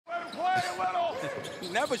He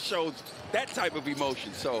never shows that type of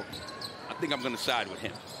emotion, so I think I'm going to side with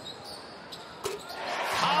him.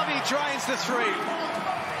 Harvey drains the three.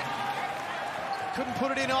 Couldn't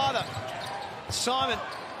put it in either. Simon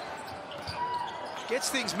gets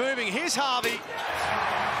things moving. Here's Harvey,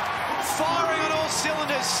 firing on all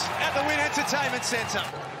cylinders at the Wynn Entertainment Centre.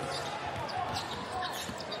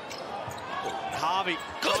 Harvey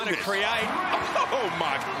trying to create. Oh,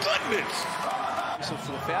 my goodness. Whistle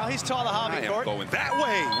for the foul. Here's Tyler Harvey. I am going that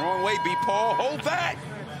way. Wrong way, B. Paul. Hold that.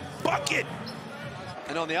 Bucket.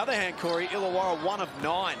 And on the other hand, Corey, Illawarra 1 of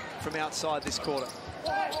 9 from outside this quarter.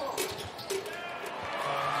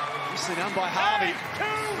 Nicely done by Harvey.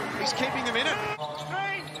 He's keeping them in it.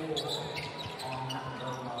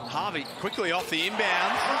 Harvey quickly off the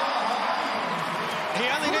inbound. He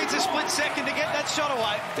only needs a split second to get that shot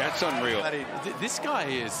away. That's unreal. This guy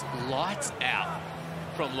is lights out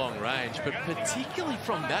from long range, but particularly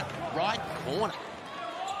from that right corner.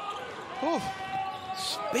 Ooh.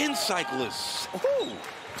 Spin cyclists. Ooh.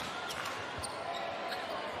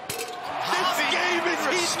 This game is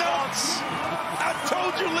heating up. I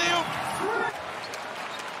told you, Liam.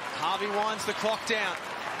 Harvey winds the clock down.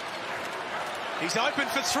 He's open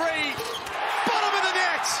for three. Bottom of the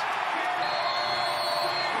net.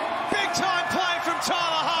 Big time play from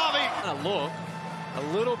Tyler Harvey. Look, a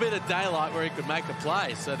little bit of daylight where he could make a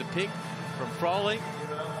play. So the pick from Froley.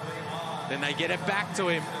 Then they get it back to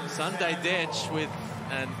him. Sunday Dench with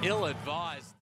an ill-advised.